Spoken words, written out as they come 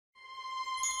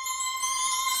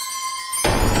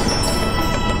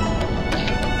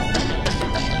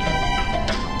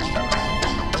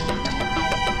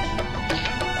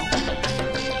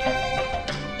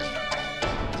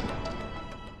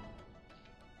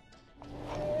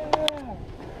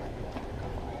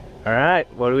All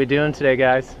right, what are we doing today,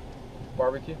 guys?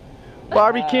 Barbecue.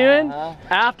 Barbecuing?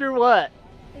 After what?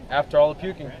 After all the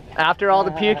puking. After all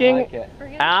the puking? Like it.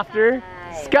 After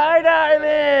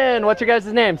skydiving! What's your guys'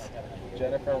 names?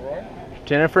 Jennifer and Roy.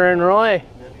 Jennifer and Roy.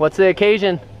 What's the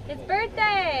occasion? It's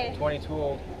birthday! 22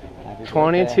 old.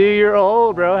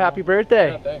 22-year-old, bro. Happy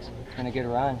birthday. Yeah, thanks. It's been a good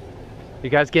run. You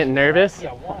guys getting nervous?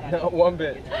 Not one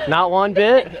bit. Not one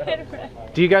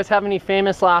bit? Do you guys have any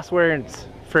famous last words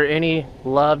for any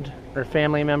loved or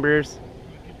family members,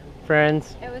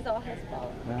 friends? It was all his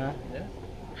fault. Yeah.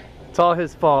 It's all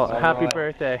his fault. Happy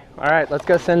birthday. All right, let's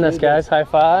go send this, guys. High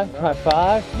five. High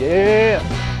five. Yeah.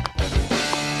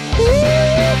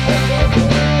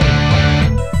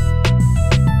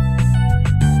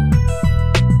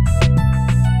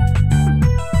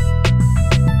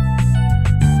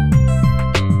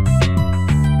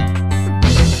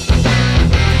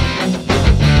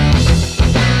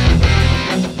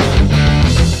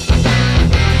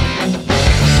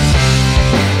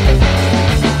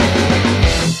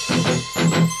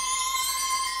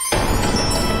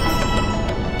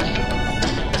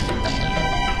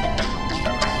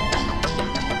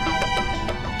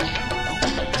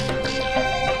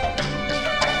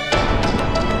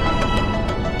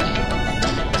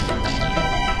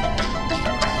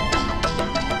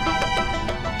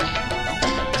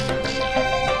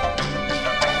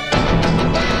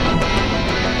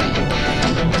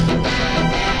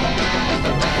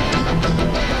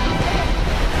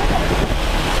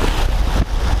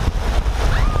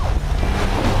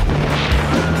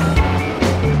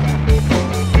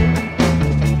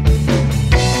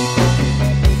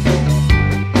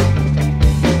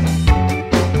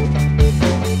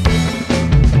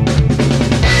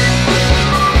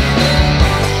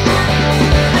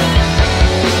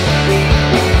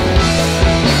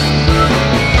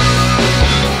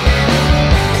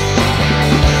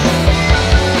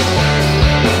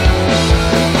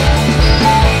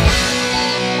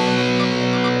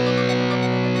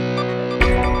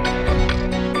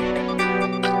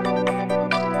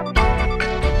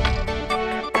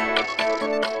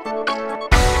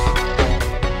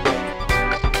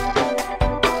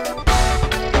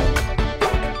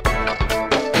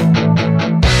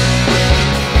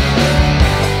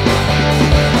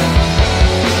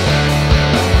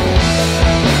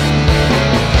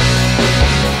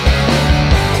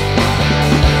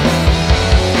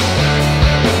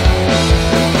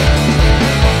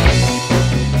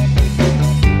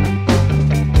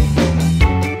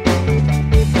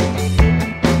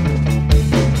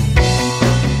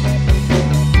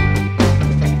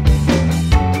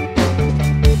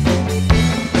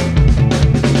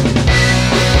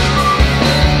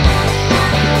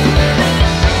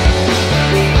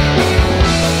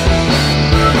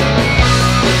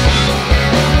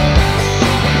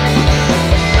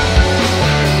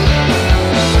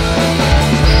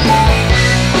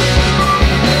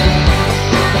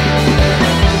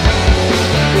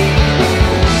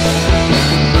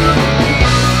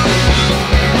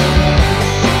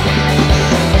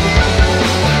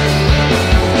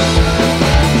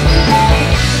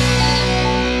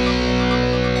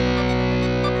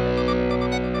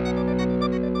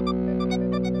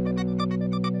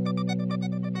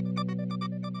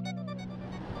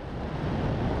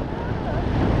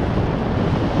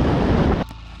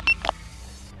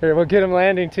 Here, we'll get him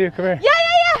landing too. Come here. Yeah!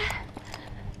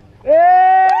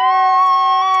 Yeah!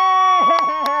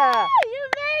 You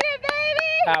made it, baby!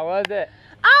 How was it?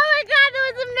 Oh my god, that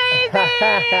was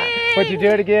amazing! Would you do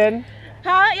it again?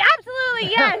 Huh? Absolutely,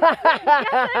 yes! Yes,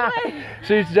 I would.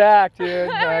 She's jacked, dude.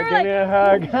 Give me a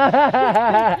hug.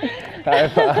 High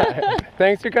five.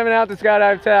 Thanks for coming out to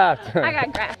Skydive Taft. I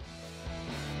got grass.